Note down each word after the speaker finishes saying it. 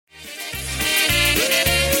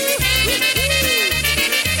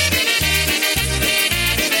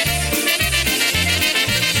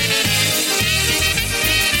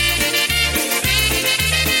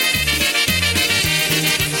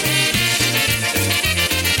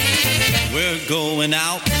going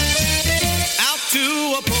out to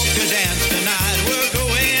a polka dance tonight. We're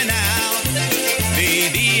going out,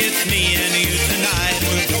 baby, it's me and you tonight.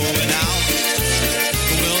 We're going out,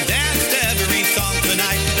 we'll dance to every song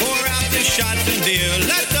tonight. Pour out the shots and beer,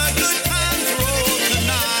 let the good times roll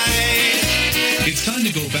tonight. It's time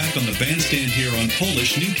to go back on the bandstand here on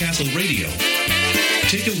Polish Newcastle Radio.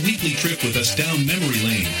 Take a weekly trip with us down memory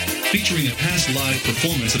lane, featuring a past live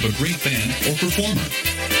performance of a great band or performer.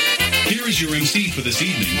 Here is your MC for this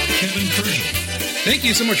evening, Kevin Purgel. Thank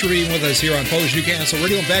you so much for being with us here on Polish Newcastle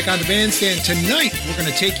Radio. And back on the bandstand tonight, we're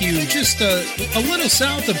going to take you just a little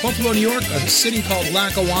south of Buffalo, New York, a city called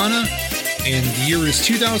Lackawanna. And the year is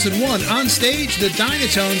 2001. On stage, the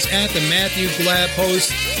Dynatones at the Matthew Glab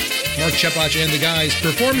Post. Mark Chepach and the guys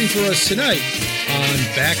performing for us tonight on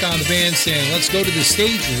Back on the Bandstand. Let's go to the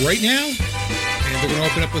stage right now. And we're going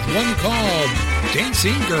to open up with one called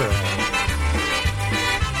Dancing Girl.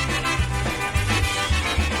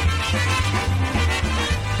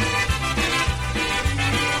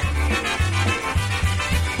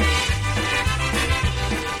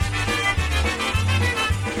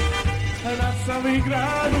 I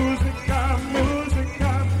gra muzyka,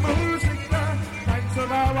 muzyka, muzyka.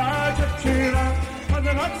 Tańcowała dziewczyna od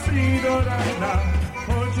nocy do rana.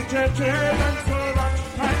 Chodzicie tańcować,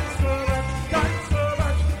 tańcować,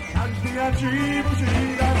 tańcować. Każdy ja ci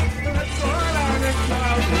musi dać, lecz ona nie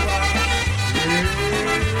chciała.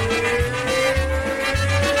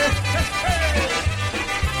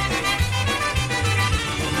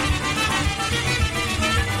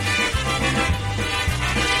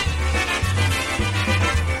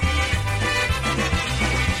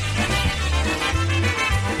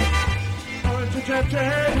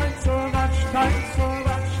 Tańcować,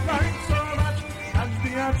 tańcować, tańcować. Każdy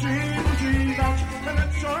ja ci musi dać,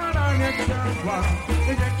 lecz ona nie chciała.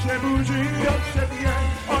 Niech się budzi od siebie,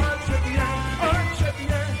 od siebie, od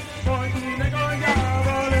siebie. Bo innego ja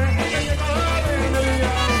wolę, jego będę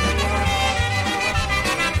miała.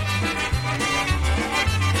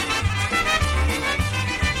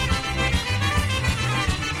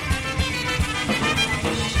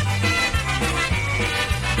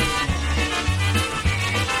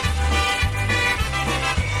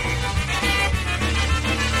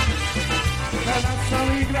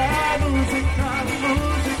 Muzyka,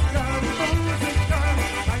 muzyka, muzyka.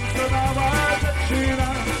 Tańcowała dziewczyna,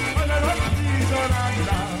 ona robi do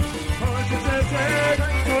rana. Chodzicie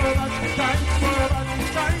tańcować, tańcować,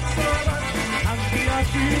 tańcować. Każdy ja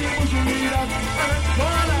ci musi dać,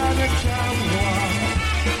 ale ona nie chciała.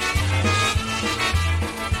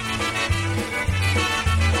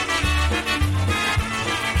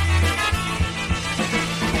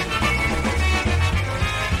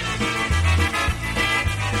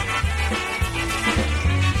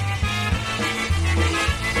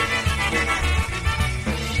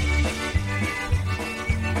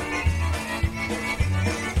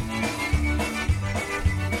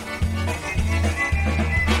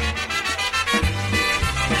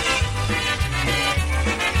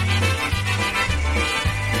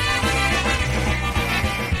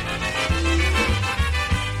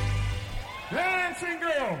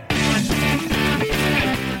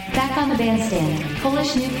 Bandstand,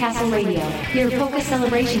 Polish Newcastle Radio, your polka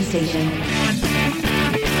celebration station.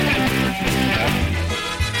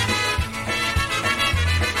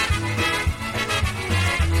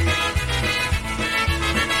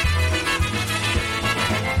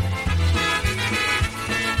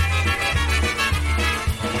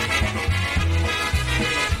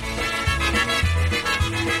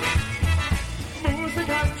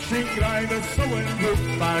 Muzykanci graj wesołym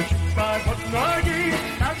chłopać, pod nogi.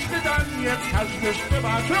 Każdy taniec, każdy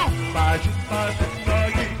śpiewa, chłopać, pod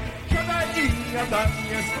nogi. Siadaj i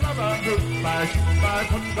jadanie, sprawa, chłopać,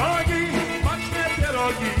 pod nogi. Smaczne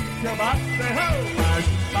pierogi, kiełbasy, chłopać,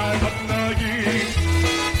 pod nogi.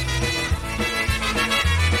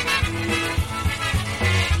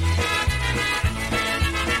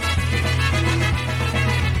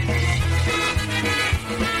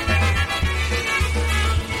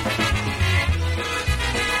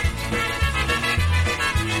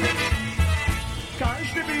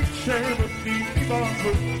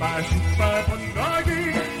 Siupa pod nogi,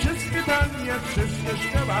 wszystkie taniec, wszystkie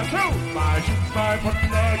śpiewa, siupa pod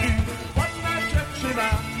nogi. Ładna dziewczyna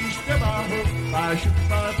i śpiewa,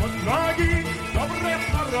 siupa pod nogi. Dobry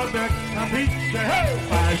porodek na picie,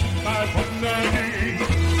 siupa pod nogi.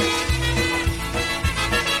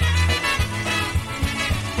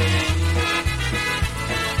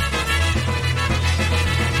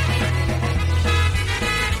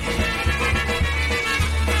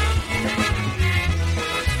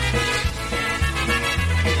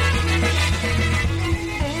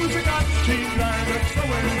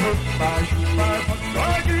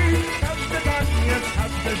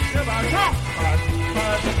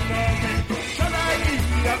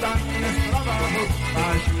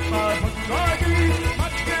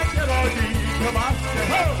 Sebastian,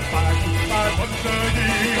 by Montague.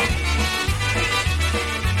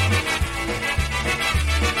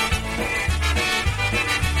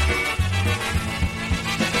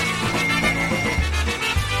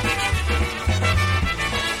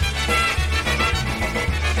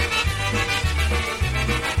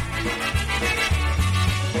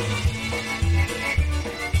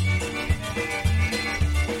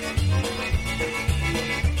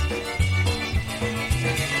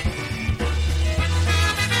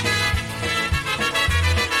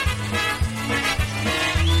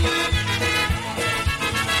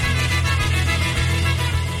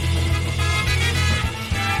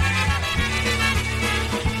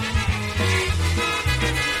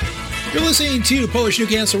 You're listening to Polish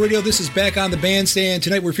Newcastle Radio. This is Back on the Bandstand.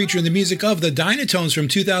 Tonight we're featuring the music of the Dynatones from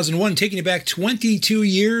 2001, taking it back 22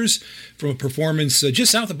 years from a performance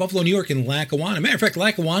just south of Buffalo, New York in Lackawanna. Matter of fact,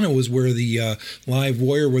 Lackawanna was where the Live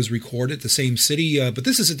Warrior was recorded, the same city, but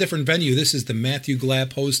this is a different venue. This is the Matthew Glapp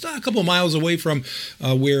Post, a couple miles away from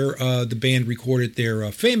where the band recorded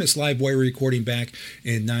their famous Live Warrior recording back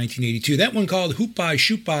in 1982. That one called Hoop By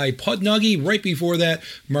Shoot By Pudnuggy. Right before that,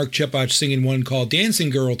 Mark Chepach singing one called Dancing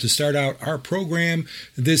Girl to start out our program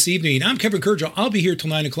this evening. I'm Kevin Kurdziel. I'll be here till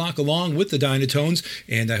 9 o'clock along with the Dynatones,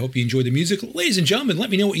 and I hope you enjoy the music. Ladies and gentlemen, let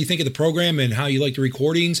me know what you think of the program and how you like the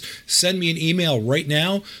recordings. Send me an email right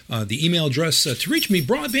now. The email address to reach me,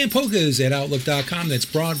 broadbandpolkas@outlook.com. That's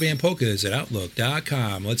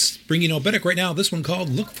broadbandpolkas@outlook.com. Let's bring you No Bedek right now. This one called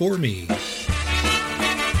Look For Me.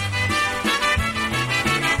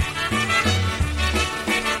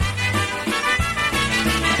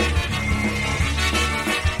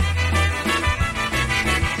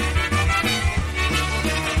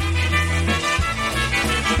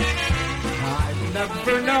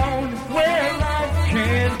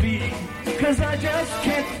 I just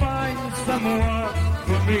can't find someone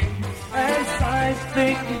for me. As I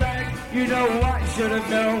think back, you know I should have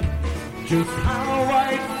known just how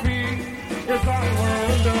I'd feel if I were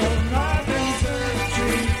alone. I've been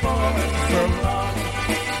searching for so long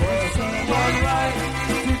for someone right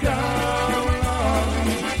to come along.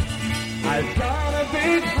 I've got a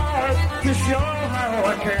big heart to show how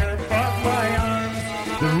I care, but my arms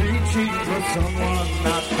are reaching for someone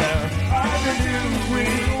not there. I've been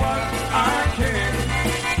doing what I can.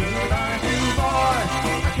 Should I do more? I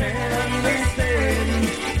can't understand.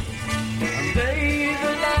 Someday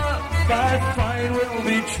the love I find will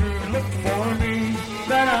be true. Look for me,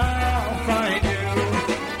 then I'll find you.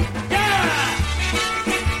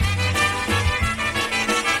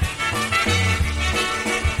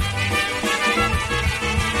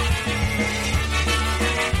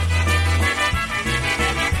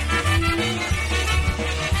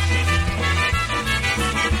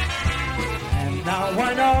 I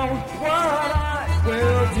know what I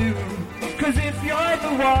will do, 'cause if you're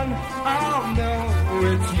the one, I'll know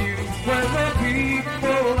it's you. When the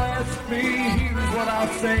people ask me, here's what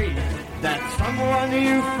I'll say: that someone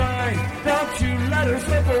you find, don't you let her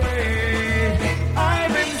slip away.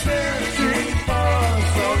 I've been searching for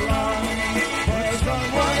so long for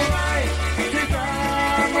someone right to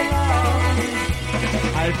come along.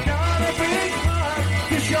 I've got a big heart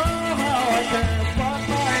to show how I can, but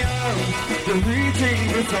my arms are reaching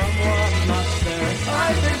for someone not there.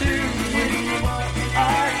 I've been doing what I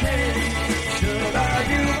can. Should I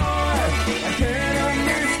do more? I can't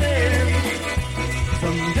understand.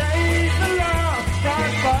 Someday the love I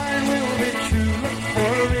find will be true. Look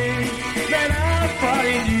for me, then I'll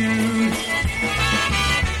find you.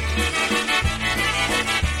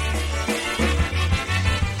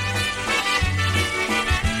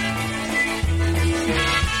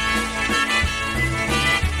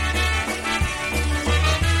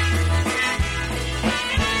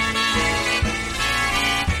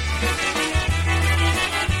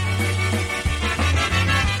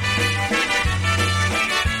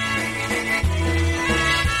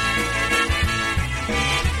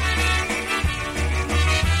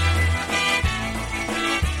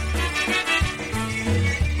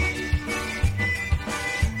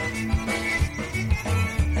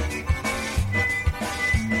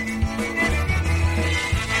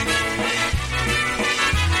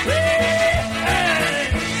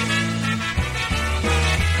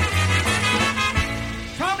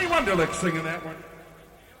 Wunderlich singing that one.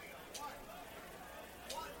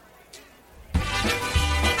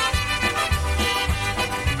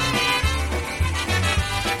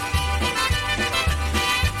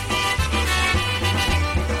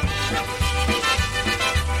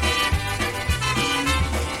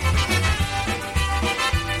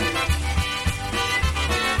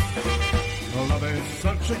 Well, love is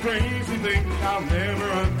such a crazy thing I'll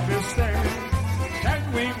never understand. Can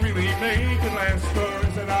we really make it last, or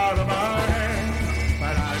is it out of our hands?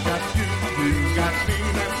 But I've got you, you've got me,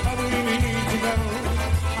 that's all we need to know.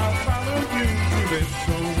 I'll follow you through this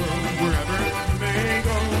whole world, wherever you may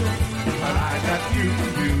go. But I've got you,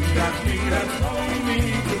 you've got me, that's all we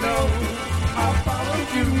need to know. I'll follow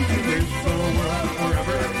you through this whole world,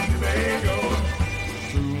 wherever you may go.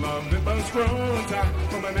 True love, it must grow in time,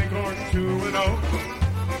 from an acorn to an oak.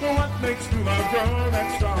 For what makes true love grow that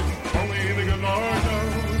strong, only the good Lord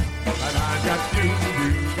knows. But I've got you,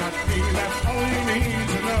 you've got me, that's all you need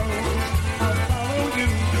to know. I'll follow you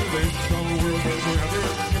through this whole world, wherever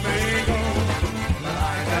you may go. But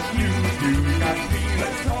I've got you, you've got me,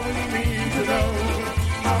 that's all you need to know.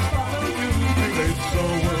 I'll follow you through this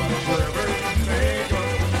whole world, wherever you may go.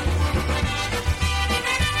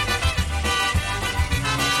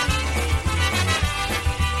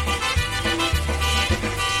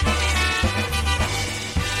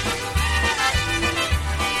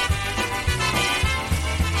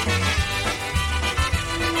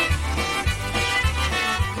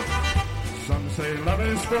 Love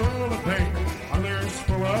is full of pain, others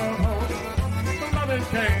full of hope. But love it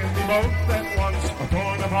can be both at once, a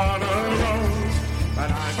thorn upon a rose. But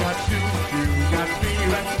I've got you, you've got me,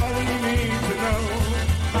 that's all you need to know.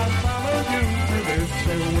 I'll follow you through this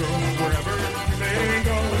whole world, wherever you may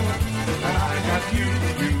go. But I've got you,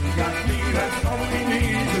 you've got me, that's all you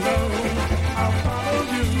need to know. I'll follow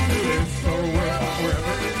you through this whole world,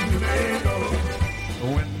 wherever you may go.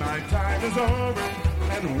 When my time is over,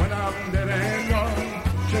 and when I'm dead and gone,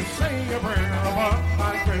 just sing a prayer upon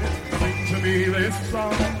my grave, sing to me this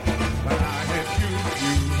song. But I had you,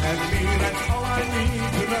 you had me, that's all I need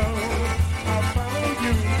to know. I'll follow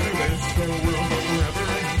you through this whole world, wherever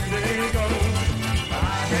you may go. I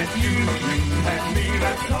had you, you had me,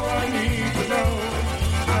 that's all I need to know.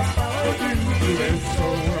 I'll follow you through this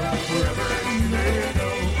whole world, wherever you may go.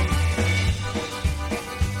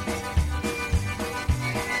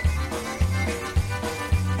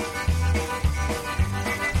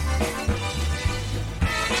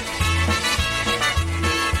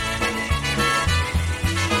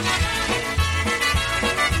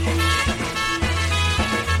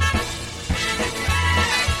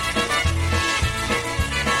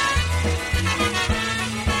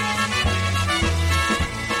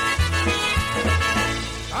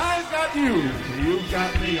 You've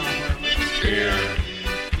got me on her. Beer.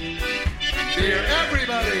 Beer,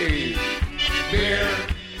 everybody. Beer.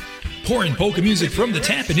 Pouring polka music from the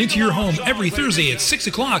tap and into your home every Thursday at 6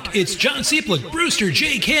 o'clock. It's John Seplick, Brewster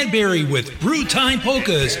J. Cadbury with Brew Time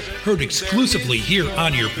Polkas, heard exclusively here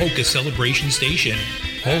on your polka celebration station,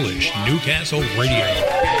 Polish Newcastle Radio.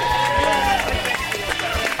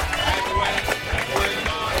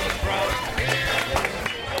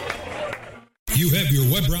 You have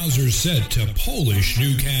your web browser set to Polish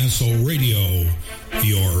Newcastle Radio,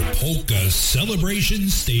 your polka celebration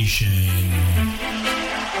station.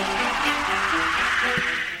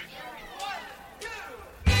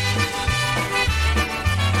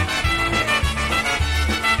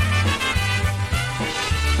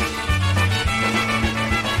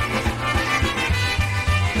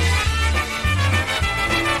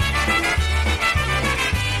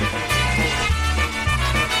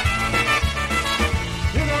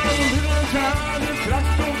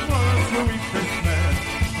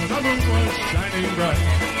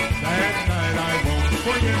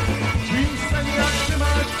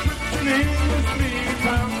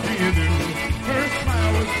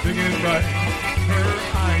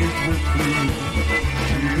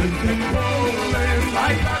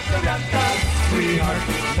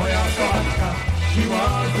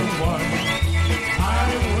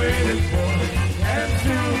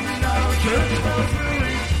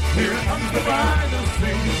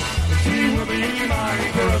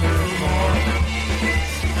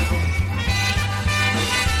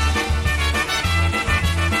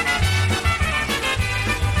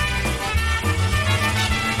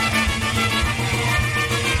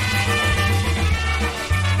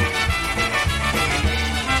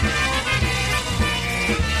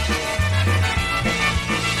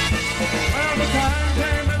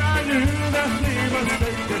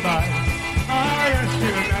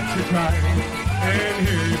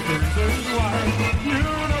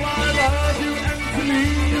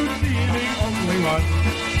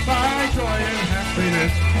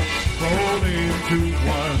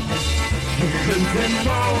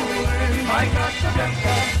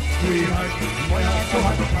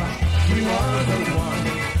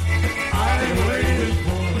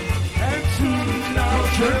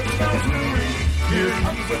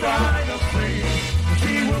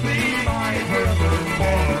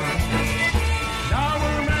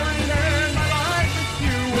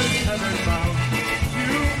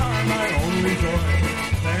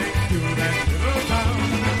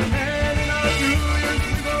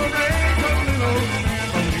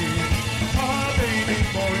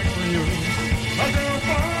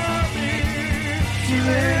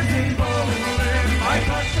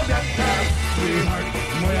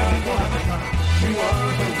 moja kochana, you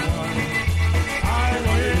are the one I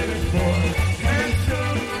waited for. And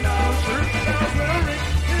soon now church bells will ring.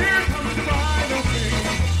 Here comes the bridal king.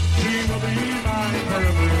 She will be mine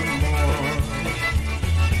forevermore.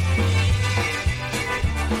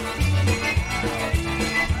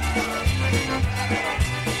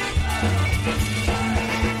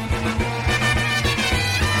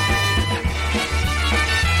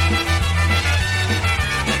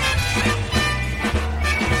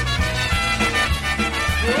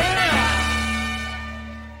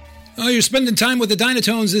 Oh, you're spending time with the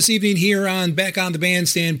Dynatones this evening here on Back on the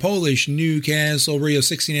Bandstand, Polish Newcastle Radio,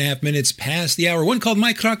 16 and a half minutes past the hour. One called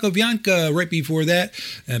My Krakowianka right before that.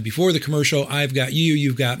 Before the commercial, I've Got You,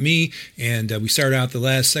 You've Got Me. And we started out the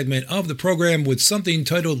last segment of the program with something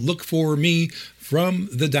titled Look For Me from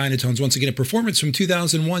the Dynatones. Once again, a performance from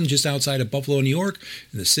 2001 just outside of Buffalo, New York,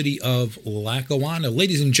 in the city of Lackawanna.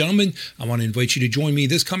 Ladies and gentlemen, I want to invite you to join me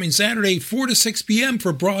this coming Saturday, 4 to 6 p.m.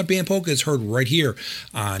 for Broadband Polka. It's heard right here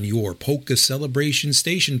on your Polka Celebration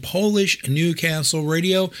station, Polish Newcastle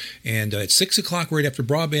Radio. And at 6 o'clock, right after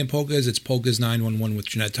Broadband Polkas, it's Polkas 911 with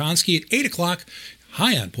Jeanette Tonsky. At 8 o'clock,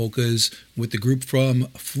 High on Polkas with the group from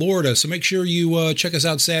Florida. So make sure you check us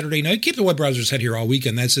out Saturday night. Keep the web browser set here all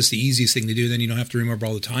weekend. That's just the easiest thing to do. Then you don't have to remember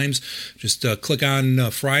all the times. Just click on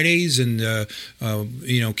Fridays and,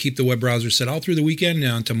 keep the web browser set all through the weekend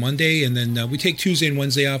until Monday. And then we take Tuesday and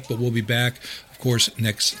Wednesday off, but we'll be back, of course,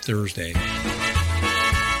 next Thursday.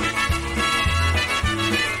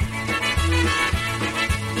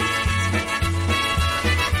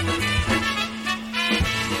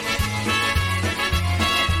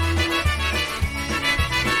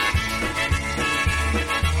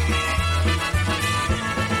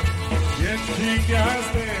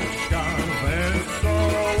 Gwiazdeczka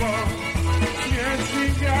wesoło, świeci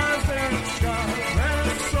gwiazdeczka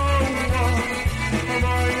wesoło.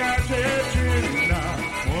 Moja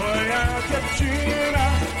dziewczyna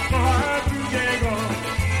kocha drugiego.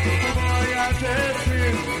 Moja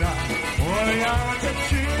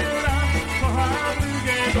dziewczyna kocha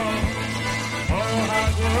drugiego. Kocha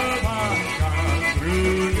chłopaka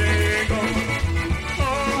drugiego.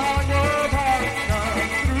 Kocha chłopaka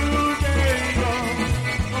drugiego.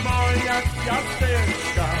 Moja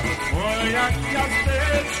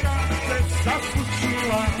gwiazdeczka też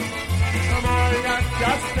zasmuciła. Moja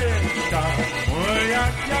gwiazdeczka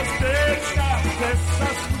też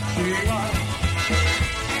zasmuciła.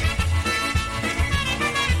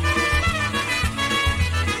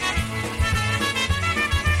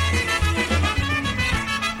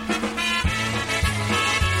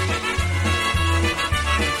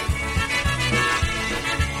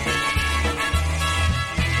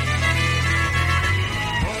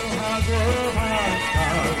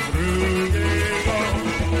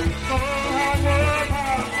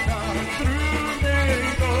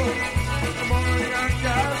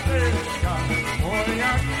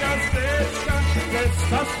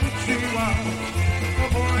 Zasmuciła,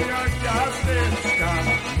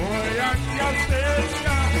 moja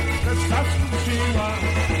gwiazdeczka też zasmuciła.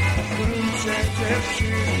 Wróćcie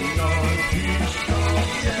dziewczyno, dziś do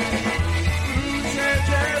mnie. Wróćcie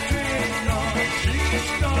dziewczyno, dziś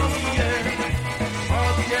do mnie.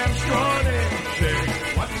 Odjem szkoleczek,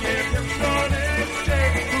 ładnie wiem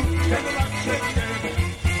szkoleczek, kupię dla ciebie.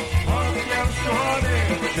 Odjem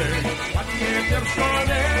szkoleczek, ładnie wiem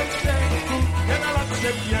szkoleczek, kupię dla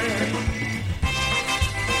ciebie.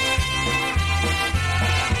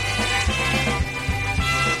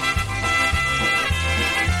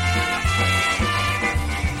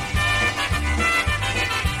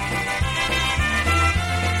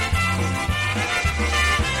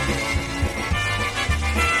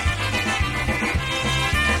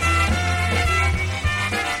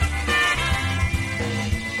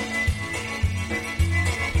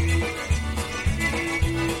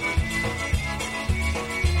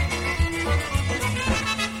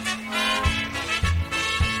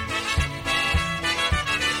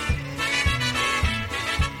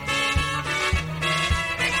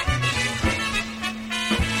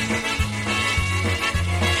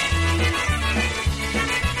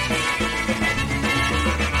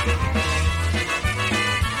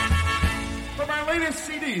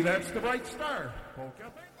 That's the Bright Star.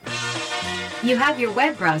 You have your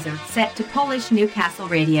web browser set to Polish Newcastle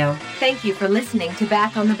Radio. Thank you for listening to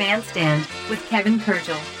Back on the Bandstand with Kevin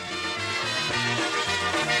Kurgel.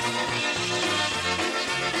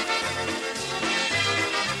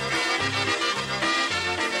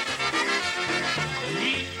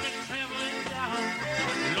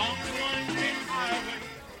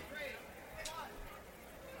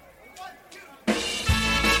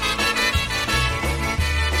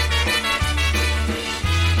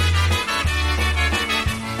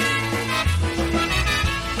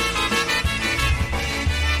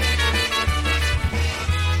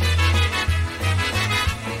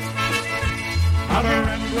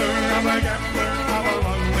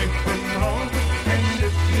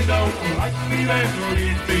 like me, then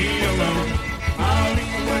leave me alone. I'll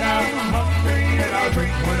eat when I'm hungry and I'll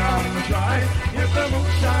drink when I'm dry. If the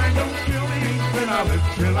moonshine don't kill me, then I'll live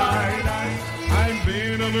till I die. I've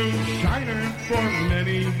been a moonshiner for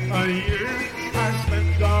many a year. I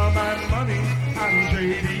spent all my money on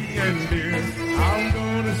JD and beer. I'll go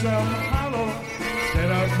to some hollow,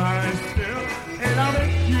 set up my still, and I'll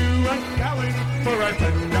make you a gallon for a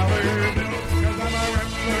 $10 bill. 'Cause I'm a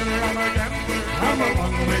rambler, I'm a gambler, I'm a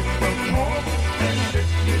long way from home. And if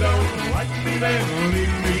you don't like me, then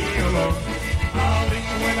leave me alone. I'll eat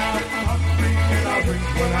when I'm hungry and I'll drink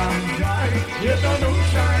when I'm dry. If the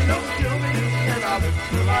moonshine don't kill me, then I'll live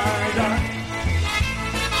till I die.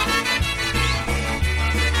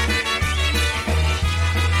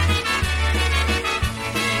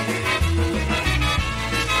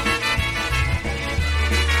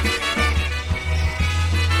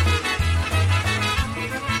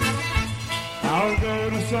 I'll go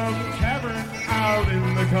to some tavern out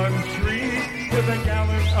in the country. With a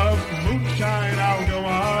gallon of moonshine, I'll go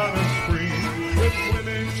on a spree. With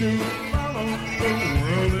women to follow, the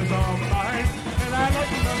world is all mine. And I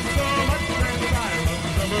love them so much that I love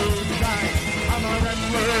the moonshine. I'm a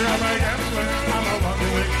rambler, I'm a gambler, I'm a long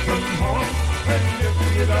way from home. And if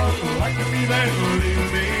you don't like me, then leave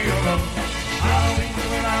me alone. I'll eat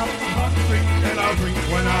when I'm hungry and I'll drink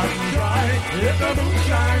when I'm dry. If the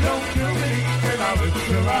moonshine don't kill me, then I'll live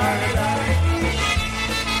till I die.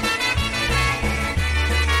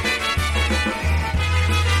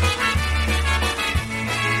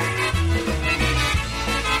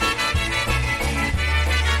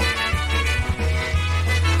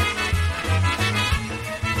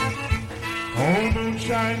 Oh,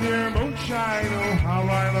 moonshine, dear moonshine, oh, how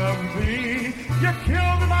I love thee. You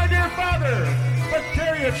killed my dear father, but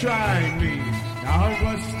dare you try me. Now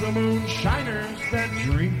bless the moonshiners that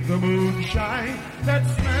drink the moonshine. That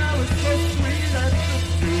smell is so sweet and the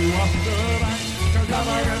dew off the vine. 'Cause I'm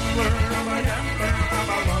a gambler, I'm a gambler, I'm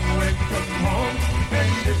a long way from home.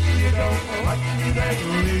 And if you don't like me, then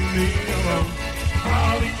leave me alone.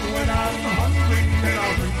 I'll eat when I'm hungry and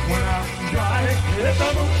I'll drink when I'm dry. If the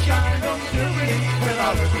moonshine don't kill me, then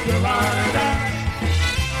I'll live till I die.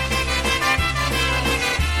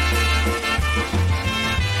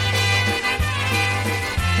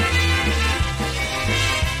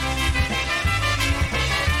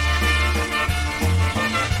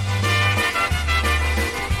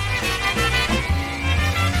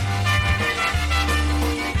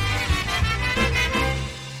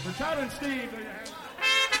 For Todd and Steve, there you have it.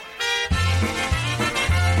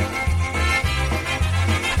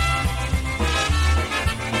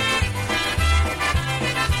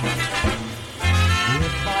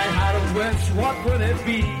 Wish, what would it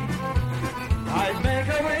be? I'd make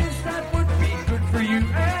a wish that would be good for you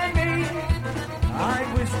and me. I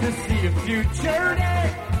wish to see a future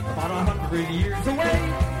day, about 100 years away.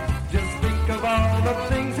 Just think of all the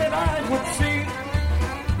things that I would see.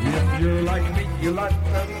 If you're like me, you like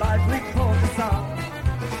the lively polka song,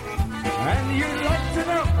 and you'd like to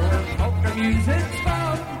know where polka music's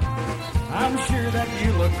found. I'm sure that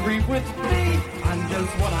you'll agree with me on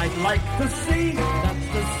just what I'd like to see. That's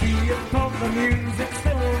to see if polka music's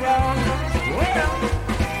still around. Well,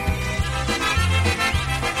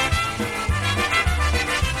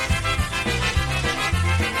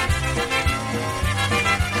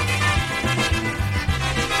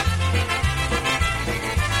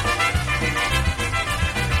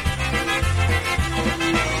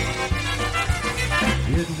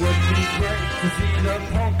 it would be great to see the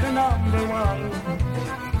polka #1,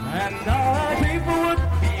 and all our people would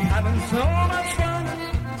be having so much fun.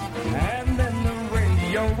 And then the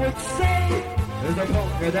radio would say, there's a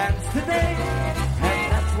polka dance today, and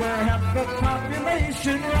that's where half the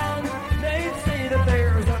population run. They'd say that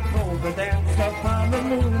there's a polka dance up on the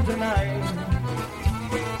moon tonight.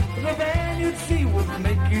 The band you'd see would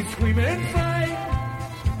make you scream and fight,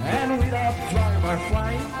 and we'd all drive our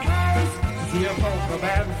flying cars to see a polka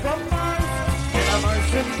band from Mars. And a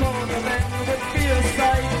Martian polka band would be a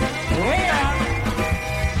sight. Oh yeah!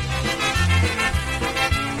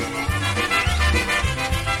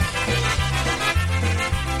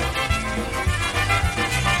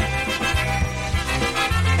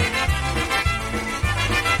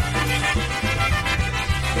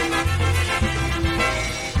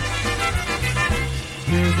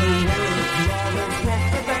 Here's a word to all those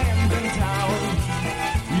polka bands in town.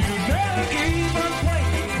 You better keep on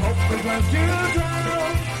playing polkas as you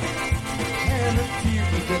drown. And the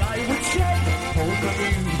tears that I would shed, polka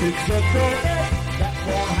music's a go-get. That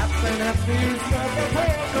won't happen if you start the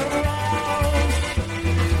polka round.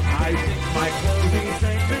 I think my closing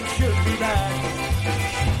statement should be that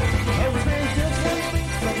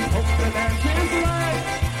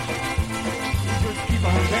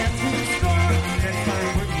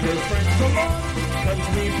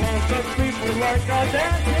Polka people like a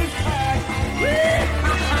dancer's pack.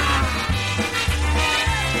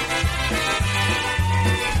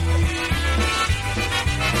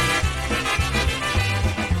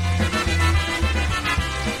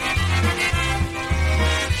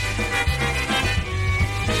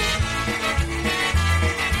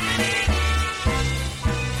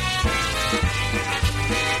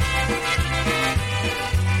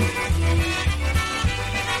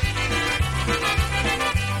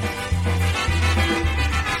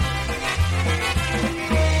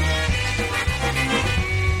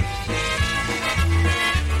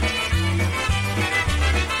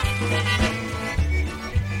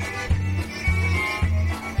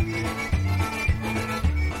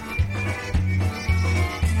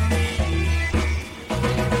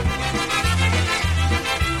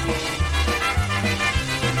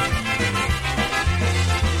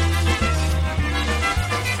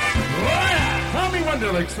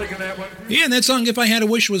 Yeah, and that song, If I Had a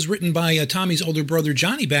Wish, was written by Tommy's older brother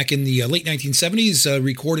Johnny back in the late 1970s,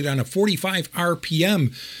 recorded on a 45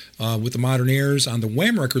 RPM with the Modern Airs on the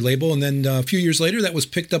Wham record label. And then a few years later, that was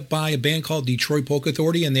picked up by a band called Detroit Polka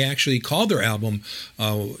Authority, and they actually called their album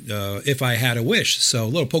If I Had a Wish. So a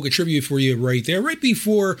little polka trivia for you right there. Right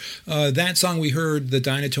before that song, we heard the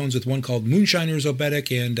Dynatones with one called Moonshiner's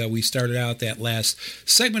Obetic, and we started out that last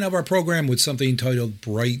segment of our program with something titled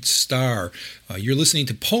Bright Star. You're listening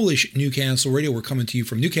to Polish Newcastle Radio. We're coming to you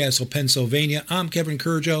from Newcastle, Pennsylvania. I'm Kevin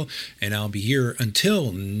Kurjo, and I'll be here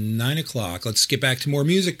until 9 o'clock. Let's get back to more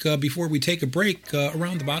music before we take a break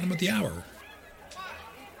around the bottom of the hour.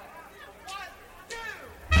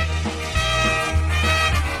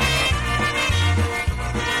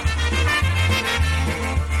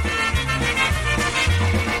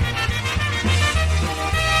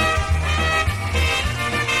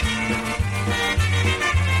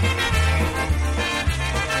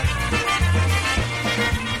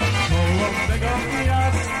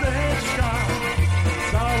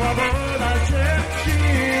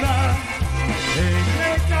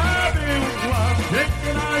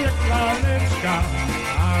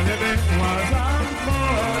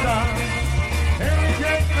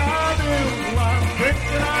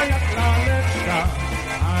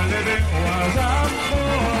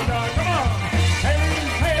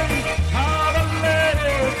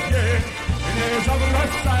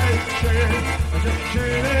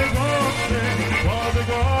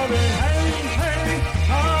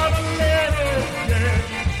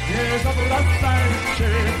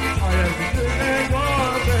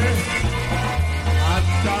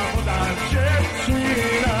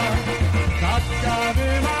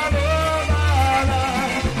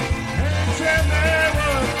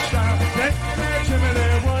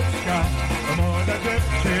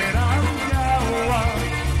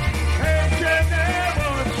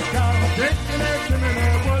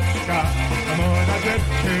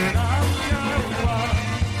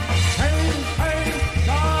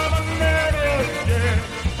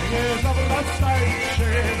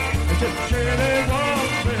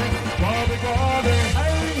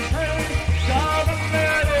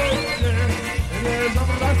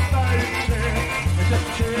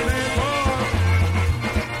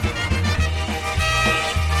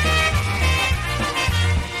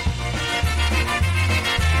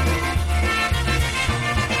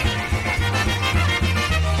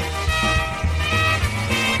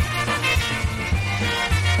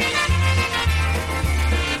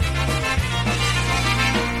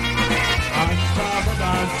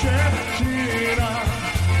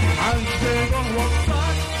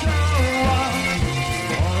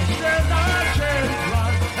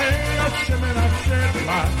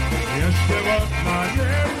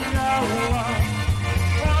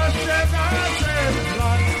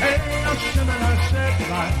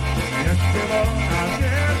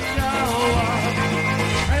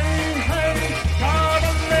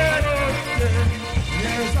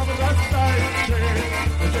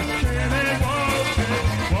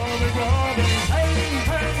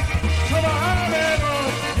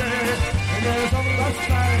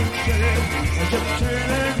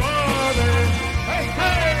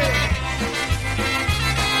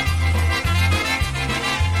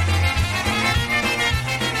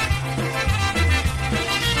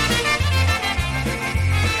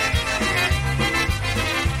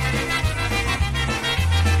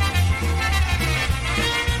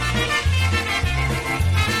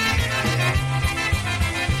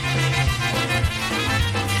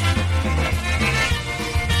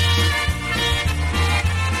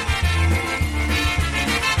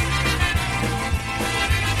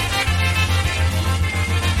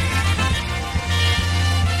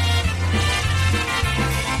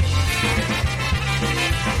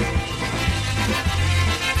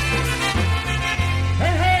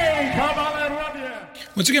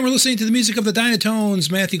 Once again, we're listening to the music of the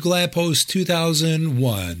Dynatones, Matthew Gladpost,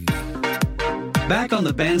 2001. Back on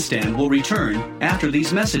the Bandstand will return after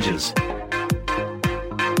these messages.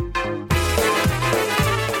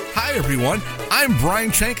 Hi, everyone. I'm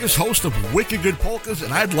Brian Chankus, host of Wicked Good Polkas,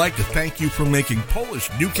 and I'd like to thank you for making Polish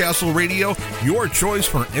Newcastle Radio your choice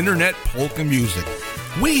for internet polka music.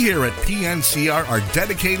 We here at PNCR are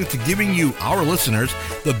dedicated to giving you, our listeners,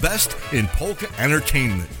 the best in polka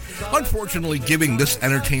entertainment. Unfortunately, giving this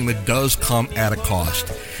entertainment does come at a cost.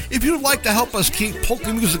 If you'd like to help us keep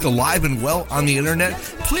polka music alive and well on the internet,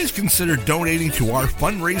 please consider donating to our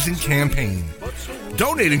fundraising campaign.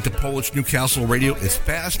 Donating to Polish Newcastle Radio is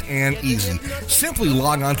fast and easy. Simply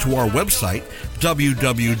log on to our website,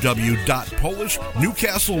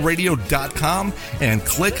 www.polishnewcastleradio.com, and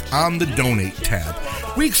click on the Donate tab.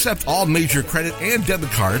 We accept all major credit and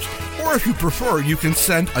debit cards, or if you prefer, you can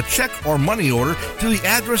send a check or money order to the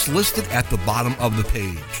address listed at the bottom of the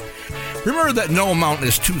page. Remember that no amount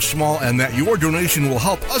is too small and that your donation will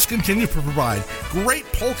help us continue to provide great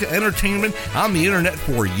polka entertainment on the internet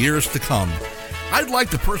for years to come. I'd like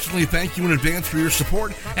to personally thank you in advance for your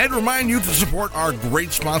support and remind you to support our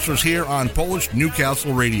great sponsors here on Polish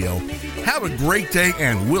Newcastle Radio. Have a great day,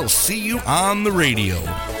 and we'll see you on the radio.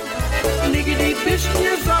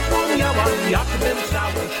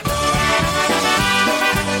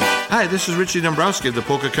 Hi, this is Richie Dombrowski of the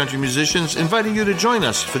Polka Country Musicians, inviting you to join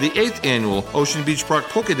us for the 8th annual Ocean Beach Park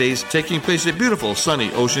Polka Days, taking place at beautiful, sunny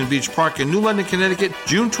Ocean Beach Park in New London, Connecticut,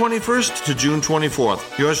 June 21st to June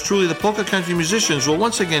 24th. Yours truly, the Polka Country Musicians, will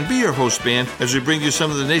once again be your host band as we bring you some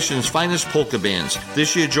of the nation's finest polka bands.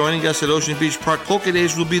 This year, joining us at Ocean Beach Park Polka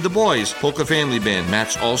Days will be the Boys, Polka Family Band,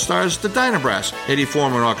 Matt's All-Stars, the Dynabrass, Eddie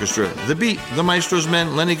Foreman Orchestra, The Beat, the Maestro's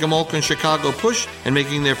Men, Lenny Gomolka and Chicago Push, and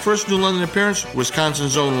making their first New London appearance,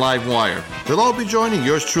 Wisconsin's own Live Wire. They'll all be joining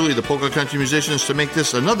yours truly, the Polka Country Musicians, to make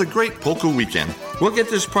this another great polka weekend. We'll get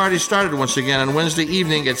this party started once again on Wednesday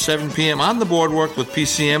evening at 7 p.m. on the boardwalk with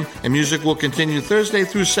PCM, and music will continue Thursday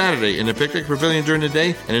through Saturday in the Picnic Pavilion during the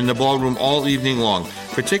day and in the ballroom all evening long.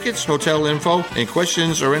 For tickets, hotel info, and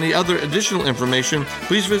questions or any other additional information,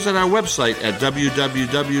 please visit our website at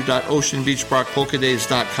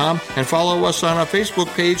www.oceanbeachparkpolkadays.com and follow us on our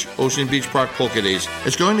Facebook page, Ocean Beach Park Polka Days.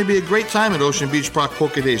 It's going to be a great time at Ocean Beach Park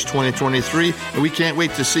Polka Days 2023, and we can't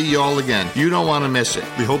wait to see you all again. You don't want to miss it.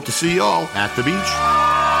 We hope to see you all at the beach.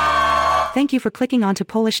 Thank you for clicking on to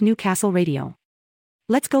Polish Newcastle Radio.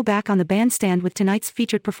 Let's go back on the bandstand with tonight's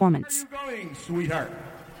featured performance. Where are you going, sweetheart?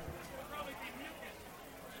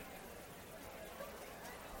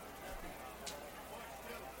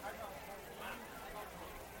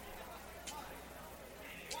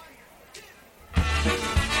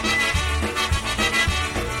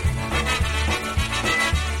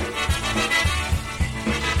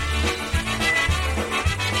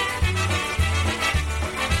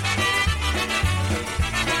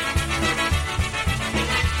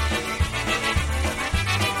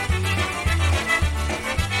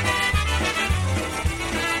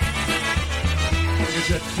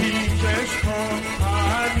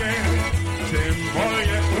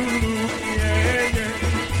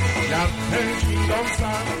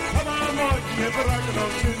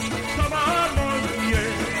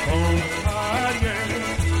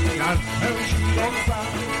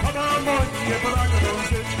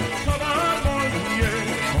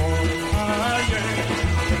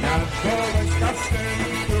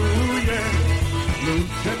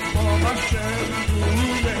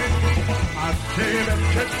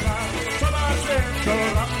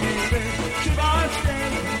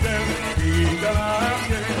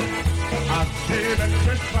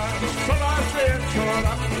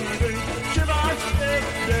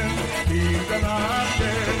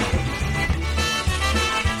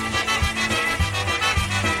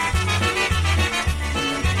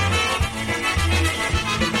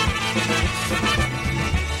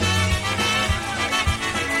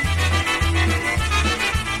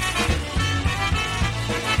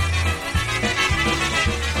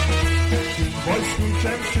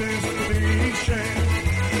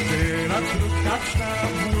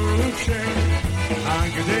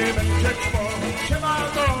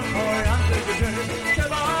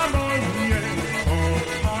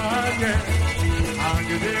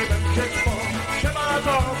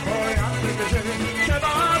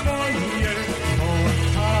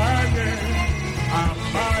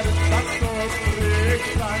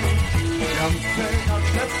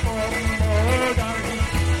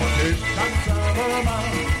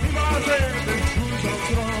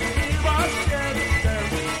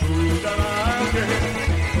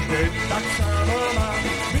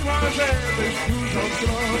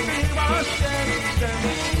 zrobiła szczęście,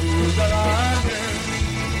 udaranie.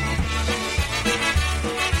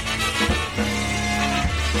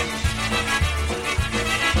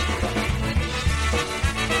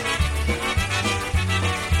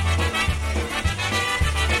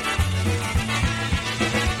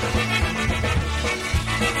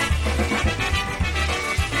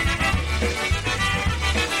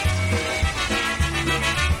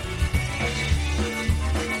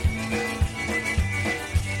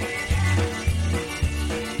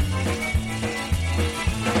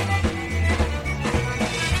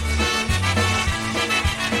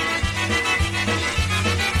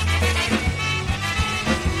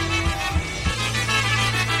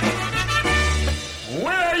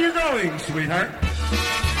 Sweetheart.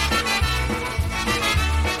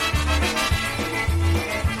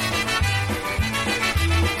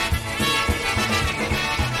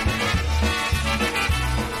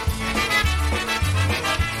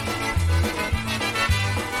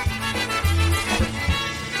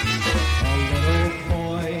 A little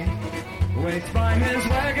boy waits by his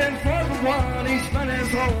wagon for the one he spent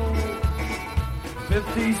his whole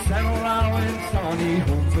 50-cent allowance on. He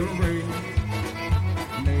holds a ring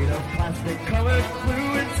made of plastic-colored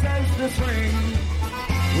glue. It says this ring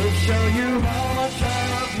will show you how much I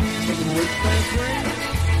love you. With this ring,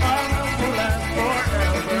 our love will last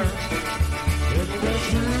forever. It will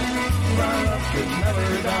prove our love could never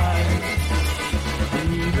die.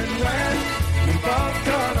 Even when we've all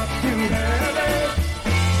gone up to heaven,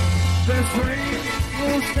 this ring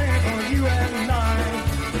will stand for you and I.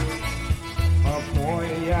 A boy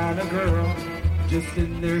and a girl, just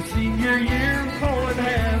in their senior year, holding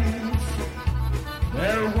hands.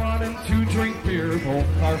 They're wanting to drink beer,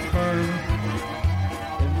 both are firm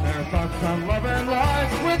in their thoughts on love and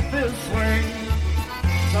life. With this ring,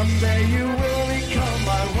 someday you will become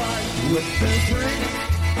my wife. With this ring,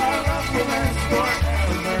 our love will last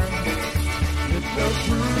forever. It will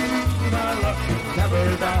prove our love can never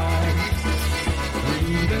die.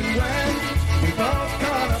 Even when we've both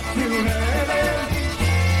gone up to heaven,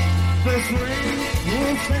 this ring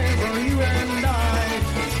will stand for you and I.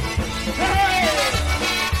 Hey!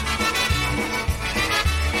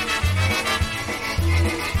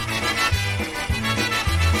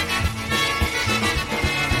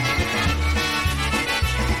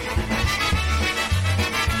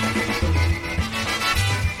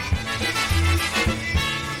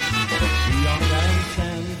 The young man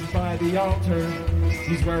stands by the altar.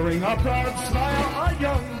 He's wearing a proud smile. A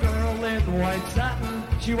young girl in white satin,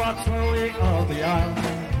 she walks slowly up the aisle.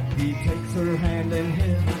 He takes her hand in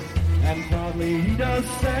his, and proudly he does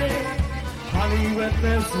say, honey, with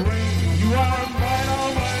this ring, you are mine,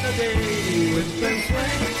 all mine today. With this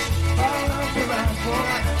ring, our love will last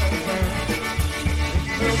forever.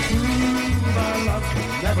 It will prove our love can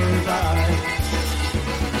never die.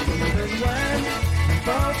 Even when we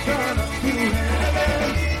both turn up to heaven,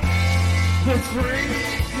 this ring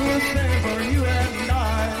will stand for you and I.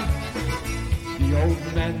 The old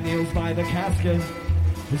man kneels by the casket.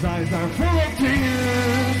 His eyes are full of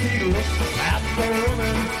tears. He looks at the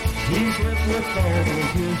woman he's lived with all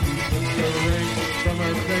those years. He takes the ring from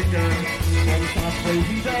her finger, and softly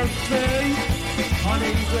he does say,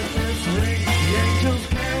 honey, with this ring, the angels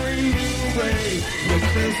carry you away. With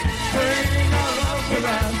this ring, our love will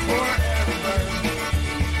last forever.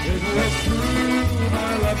 It will prove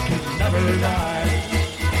our love can never die.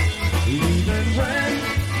 Even when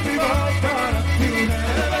we've all gone up to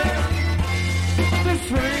heaven, this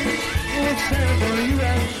ring will stand for you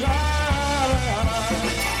and I.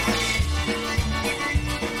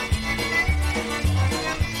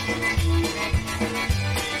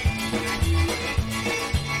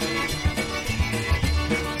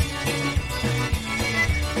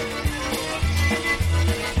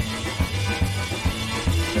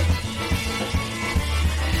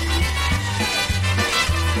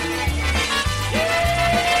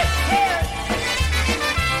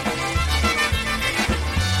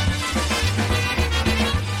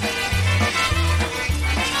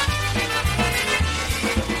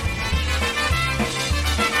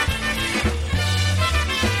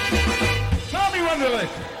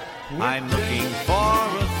 I'm looking for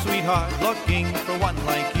a sweetheart, looking for one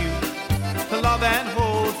like you, to love and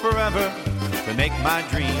hold forever, to make my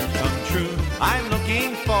dreams come true. I'm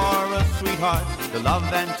looking for a sweetheart, to love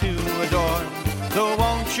and to adore. So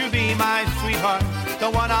won't you be my sweetheart, the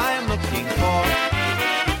one I'm looking for?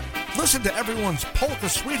 Listen to everyone's polka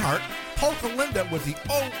sweetheart, Polka Linda, with the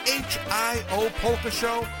OHIO Polka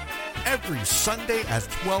Show every Sunday at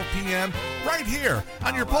 12 p.m. right here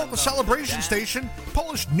on your polka celebration station,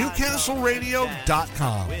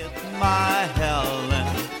 PolishNewcastleRadio.com. With my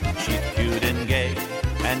Helen, she's cute and gay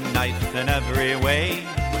and nice in every way.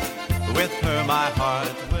 With her my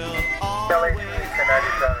heart will always...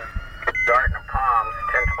 Garden of Palms,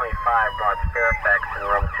 1025 North Fairfax in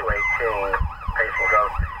room 218. Patient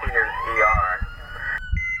goes to Cedars ER.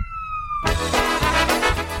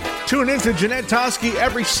 Tune in to Jeanette Toski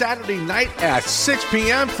every Saturday night at 6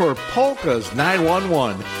 p.m. for Polka's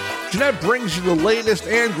 911. Jeanette brings you the latest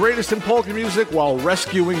and greatest in polka music while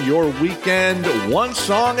rescuing your weekend one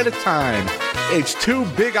song at a time. It's 2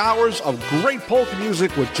 big hours of great polka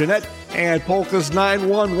music with Jeanette and Polka's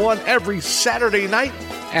 911 every Saturday night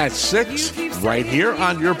at 6, right here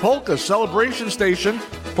on your polka celebration station,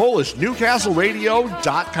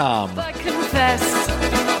 PolishNewcastleRadio.com. I confess,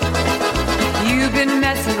 you've been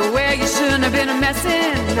messing where you shouldn't have been messing,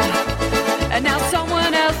 and now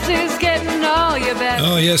someone else is getting all your best.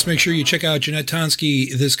 Oh, yes, make sure you check out Jeanette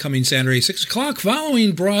Tonsky this coming Saturday, 6 o'clock,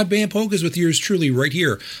 following Broadband Polkas with yours truly right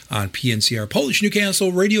here on PNCR, Polish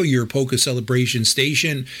Newcastle Radio, your polka celebration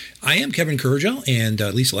station. I am Kevin Kurgel, and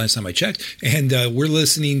at least the last time I checked, and we're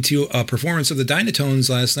listening to a performance of the Dynatones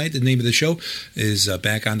last night. The name of the show is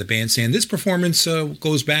Back on the Bandstand. This performance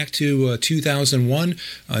goes back to 2001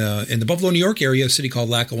 in the Buffalo, New York area, a city called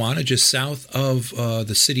Lackawanna, just south of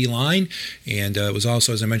the city line. And it was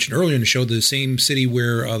also, as I mentioned earlier in the show, the same city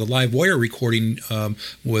where the Live Wire recording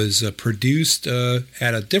was produced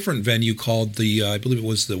at a different venue called the, I believe it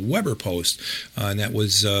was the Weber Post. And that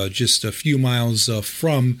was just a few miles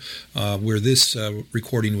from where this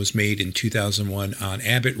recording was made in 2001 on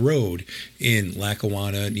Abbott Road in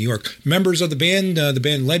Lackawanna, New York. Members of the band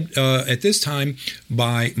led at this time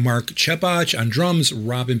by Mark Chepach on drums,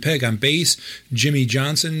 Robin Pegg on bass, Jimmy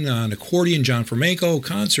Johnson on accordion, John Formenko,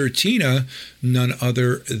 concertina, none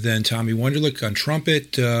other than Tommy Wunderlich on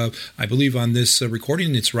trumpet. I believe on this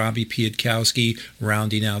recording it's Robbie Pietkowski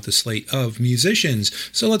rounding out the slate of musicians.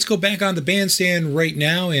 So let's go back on the bandstand right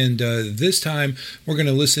now, and this time we're going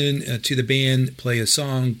to listen to the band play a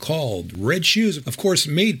song called Red Shoes, of course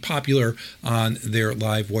made popular on their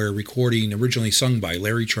Live Wire recording, originally sung by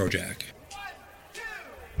Larry Trojak.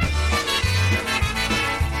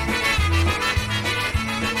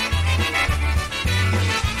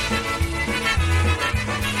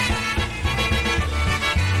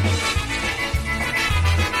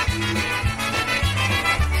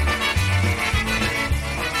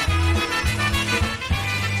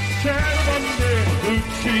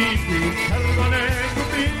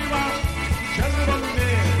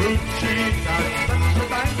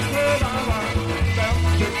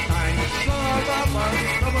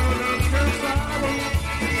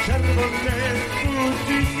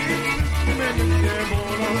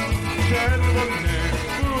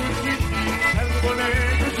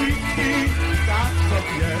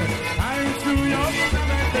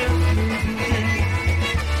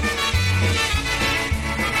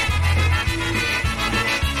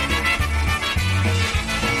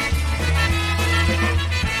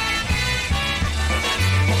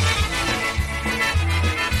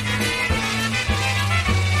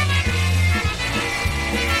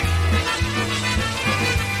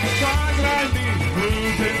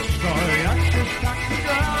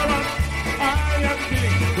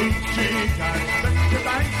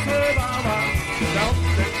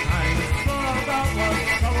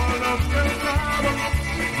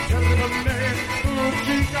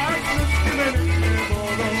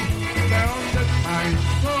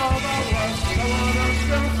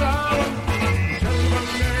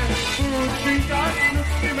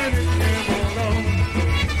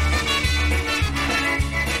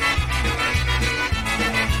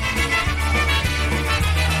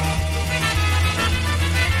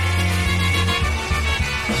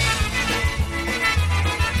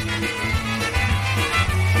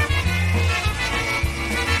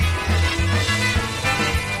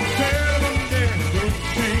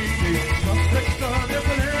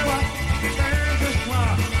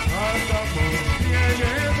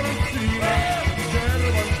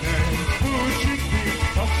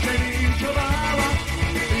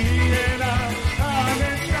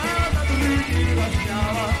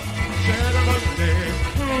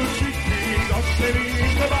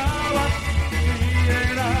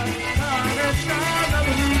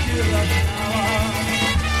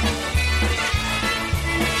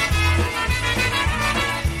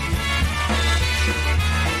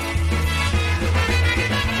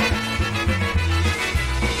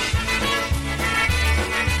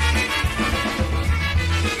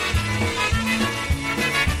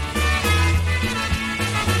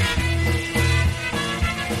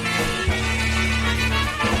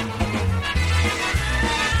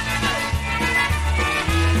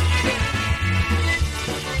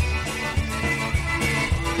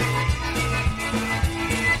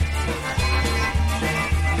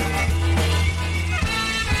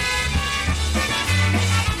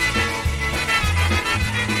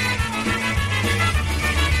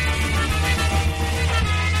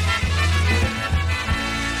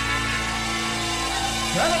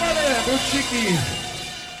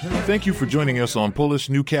 Thank you for joining us on Polish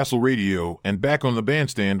Newcastle Radio and back on the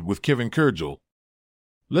bandstand with Kevin Kurdziel.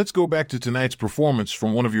 Let's go back to tonight's performance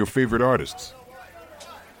from one of your favorite artists.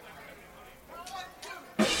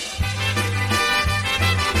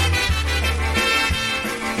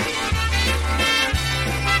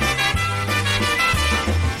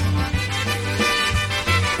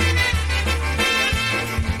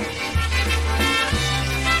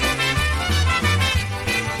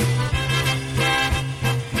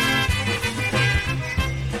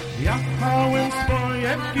 Jechałem z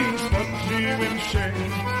wojenki, spodziłem się,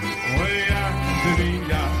 o jak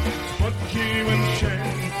ja spodziłem się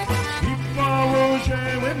i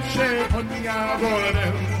położyłem się pod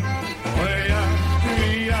jaworem, o jak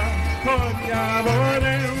ja pod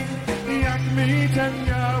jaworem, jak mi ten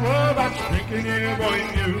jawować pięknie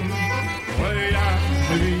wojnił, o jak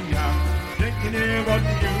ja pięknie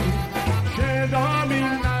wojnił, się do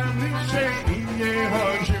mnie na mnie i nie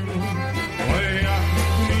chodził, o jak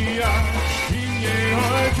i nie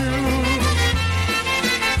chodził.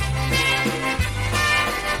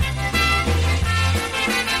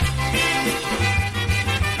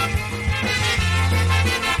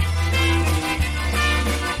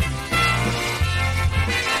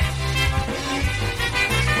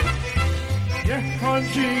 Nie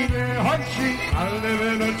chodzi, ale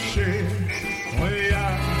w nocy, moja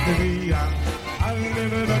wija, ale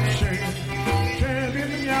w nocy, ciebie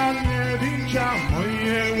mnie nie widział,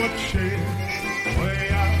 moje oczy,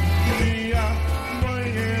 moja wija,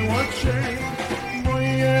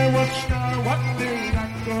 moje oczna ładne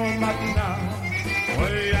jako matna,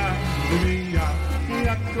 moja wija,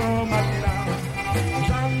 jako matna,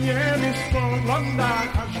 za mnie mi spogląda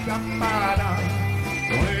każda para,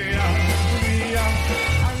 moja wija,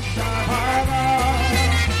 każda para.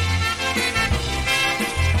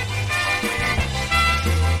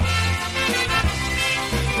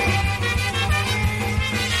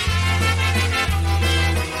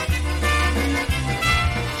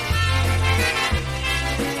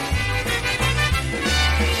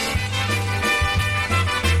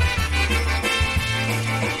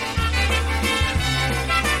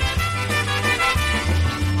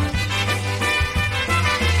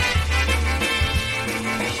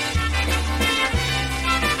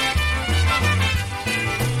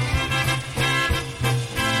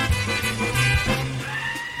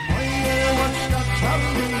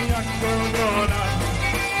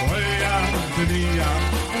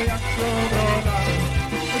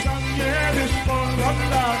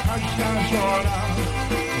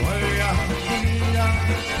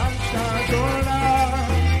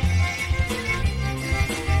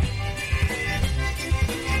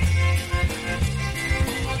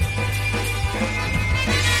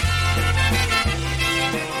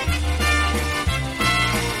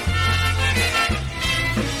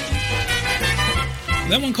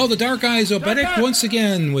 That one called The Dark Eyes Obetic, once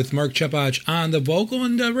again with Mark Chepach on the vocal,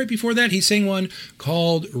 and right before that he sang one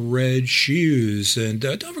called Red Shoes. And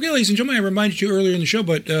don't forget, ladies and gentlemen, I reminded you earlier in the show,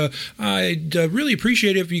 but I'd really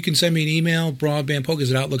appreciate it if you can send me an email,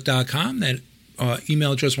 broadbandpolkas@outlook.com. That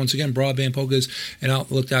email address, once again,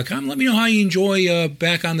 broadbandpolkas@outlook.com. Let me know how you enjoy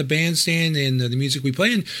back on the bandstand and the music we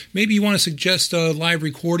play, and maybe you want to suggest a live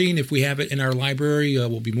recording. If we have it in our library,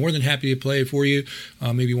 we'll be more than happy to play it for you.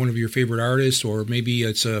 Maybe one of your favorite artists, or maybe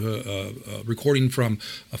it's a recording from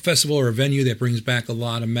a festival or a venue that brings back a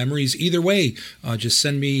lot of memories. Either way, just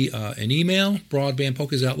send me an email,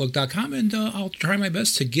 broadbandpolkas@outlook.com, and I'll try my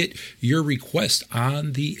best to get your request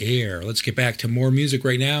on the air. Let's get back to more music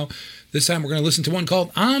right now. This time we're going to listen to one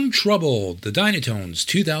called I'm Troubled, the Dynatones,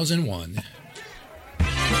 2001.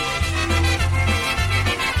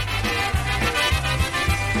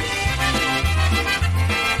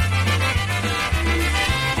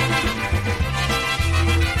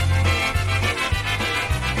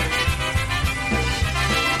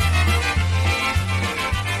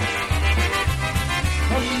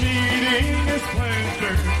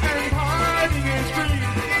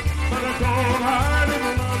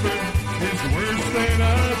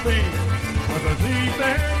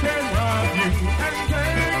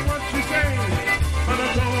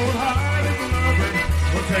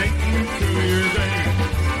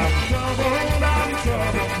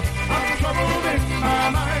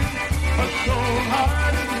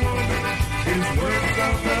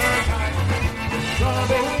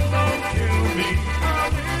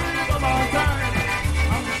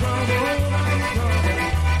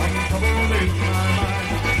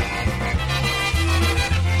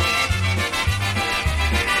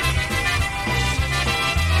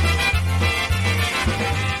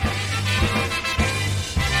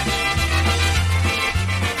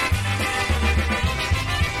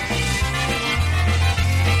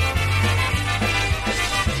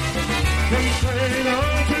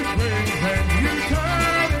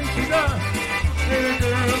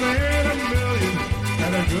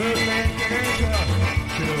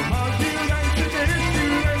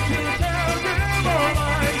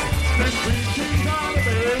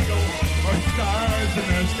 stars in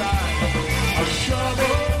the sky. I'm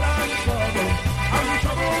troubled, I'm troubled, I'm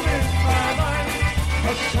troubled in my mind.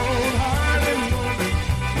 A cold heart and moment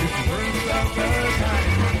is worth of the time.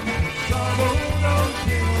 Trouble don't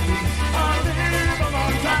kill me, I'll live a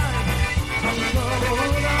long time. I'm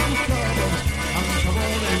troubled, I'm troubled, I'm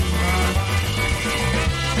troubled in my mind.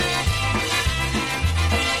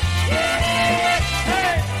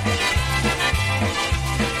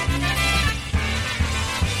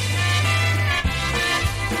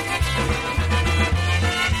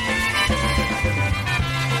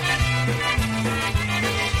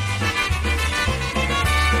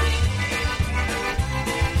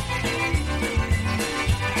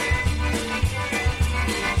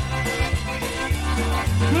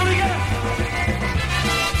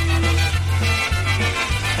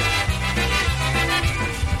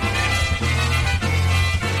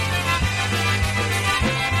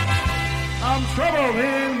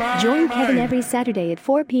 Join Kevin every Saturday at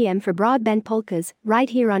 4 p.m. for Broadband Polkas, right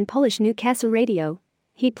here on Polish Newcastle Radio.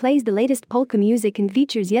 He plays the latest polka music and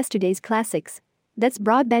features yesterday's classics. That's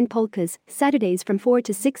Broadband Polkas, Saturdays from 4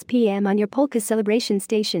 to 6 p.m. on your polka celebration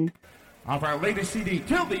station. Of our latest CD,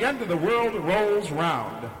 Till the End of the World Rolls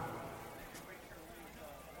Round.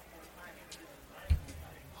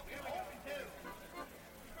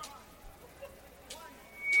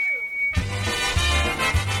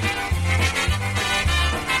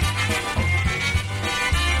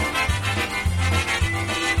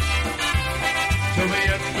 Till the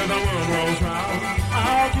end of the world rolls round,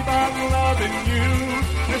 I'll keep on loving you.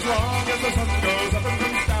 As long as the sun goes up and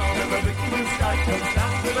comes down, and the big blue sky comes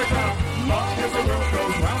down to the ground. Long as the world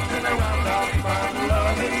goes round and around, I'll keep on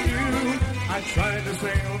loving you. I tried to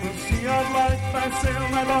sail the sea of life, I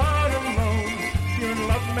sailed my boat alone. Your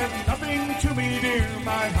love meant nothing to me, dear,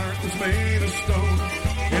 my heart was made of stone.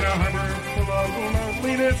 In a harbor full of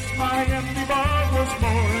loneliness, my empty boat was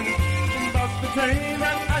born. But the day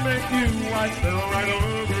that I met you, I fell right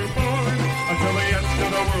overboard. Until the end of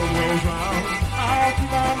the world rolls round, I'll keep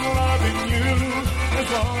on loving you. As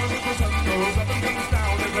long as the sun goes up and comes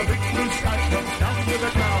down, and the big blue sky comes down to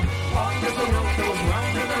the ground. Long as the world goes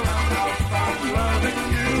round and around, I'll keep on loving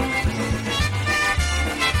you.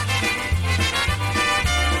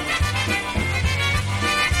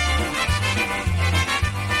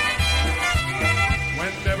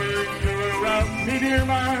 Whenever you're around me, dear,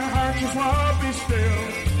 my heart just won't be still.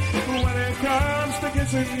 When it comes to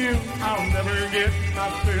kissing you, I'll never get my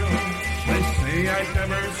fill. They say I'd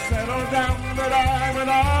never settle down, but I would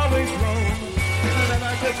always roam. And that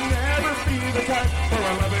I could never be the type for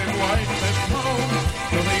a loving wife at home.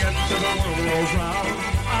 Till the end of the world rolls round,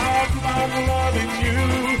 I'll keep on loving you.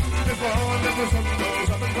 As long as the sun goes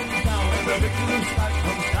up and comes down, and the big blue sky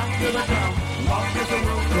comes down to the ground. Long as the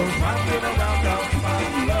world goes round and around, I'll keep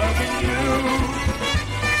on loving you.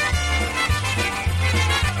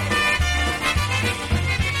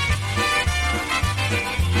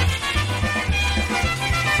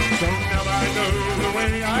 So now I know the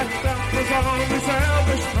way I felt was only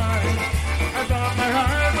selfish pride. I thought my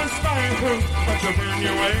heart was fireproof, but to burn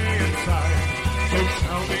your way inside. So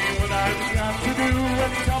tell me what I've got to do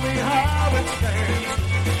and tell me how it stands.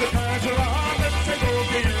 The cards are on the table,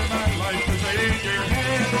 dear, my life is in your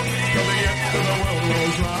hands. Till the end of the world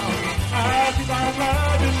rolls round, I'll keep on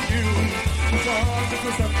loving you. As long as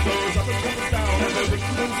the sun goes up and comes down, and the big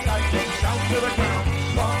blue sky comes down to the ground.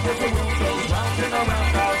 Long as the world goes round and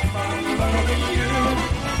around, I'll keep on loving you.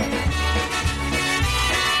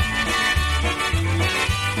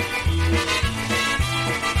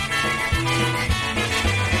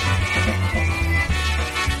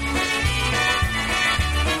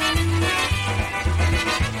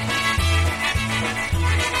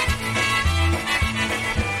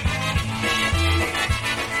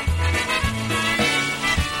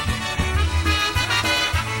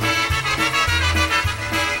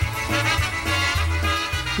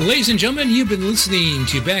 Ladies and gentlemen, you've been listening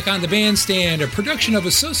to Back on the Bandstand, a production of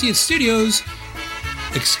Associate Studios,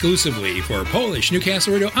 exclusively for Polish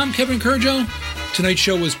Newcastle Radio. I'm Kevin Kurjo. Tonight's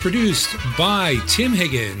show was produced by Tim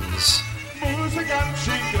Higgins.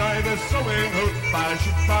 Muzykanci graj wesoły hut,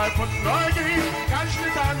 siupa pod nogi.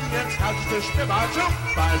 Każdy taniec, każdy śpiewaczą,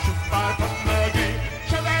 siupa pod nogi.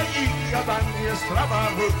 Siadaj i gadanie, sprawa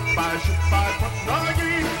hut, siupa pod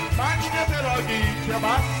nogi. Smaczne pierogi,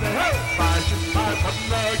 kiełbasy, siupa pod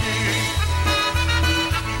nogi.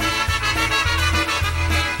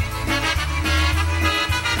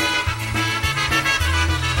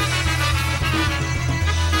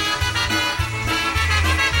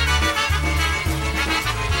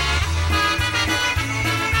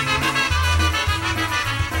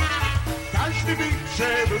 Każdy bicie,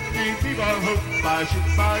 wypij piwo,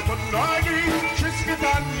 śpiewać pod nogi, wszystkie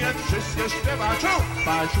taniec, wszystkie śpiewaczą,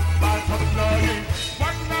 śpiewać pod nogi.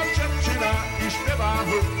 Ładna dziewczyna i śpiewa,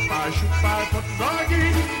 śpiewać pod nogi,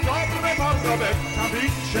 dobre bardzo beka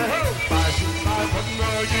bicie, śpiewać pod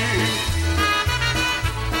nogi.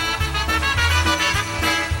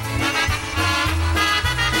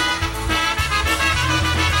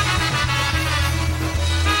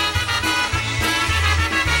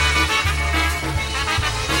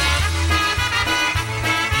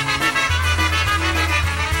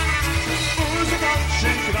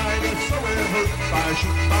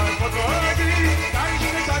 Śpiewać pod nogi,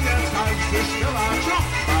 tańczy taniec, każdy śpiewaczą,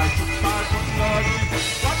 śpiewać pod nogi.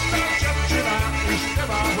 Ładna dziewczyna i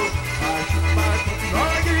śpiewa, śpiewać pod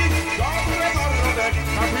nogi, dobre porodek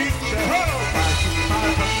na bicie, śpiewać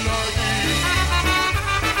pod nogi.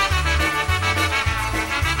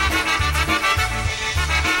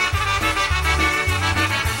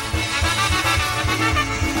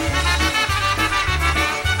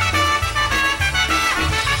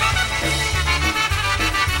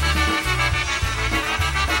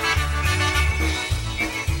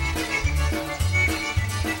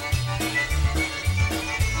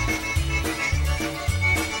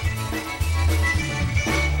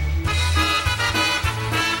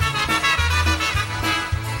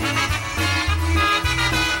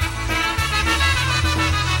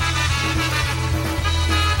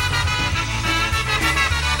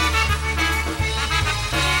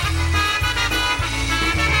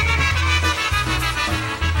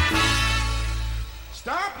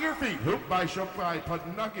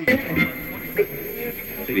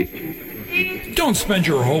 Don't spend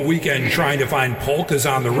your whole weekend trying to find polkas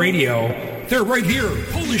on the radio. They're right here,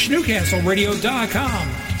 PolishNewcastleRadio.com,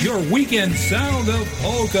 your weekend sound of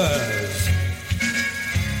polkas.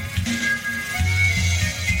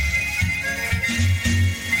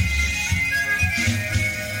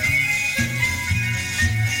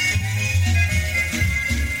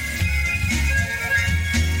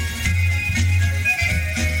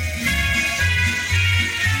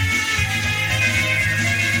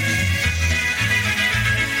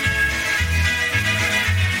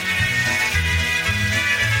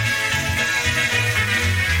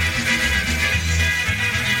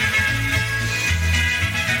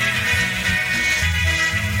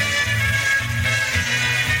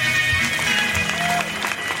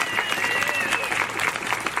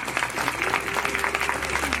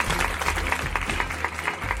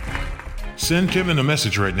 Send Kevin a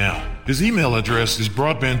message right now. His email address is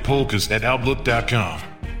broadbandpolkas@outlook.com.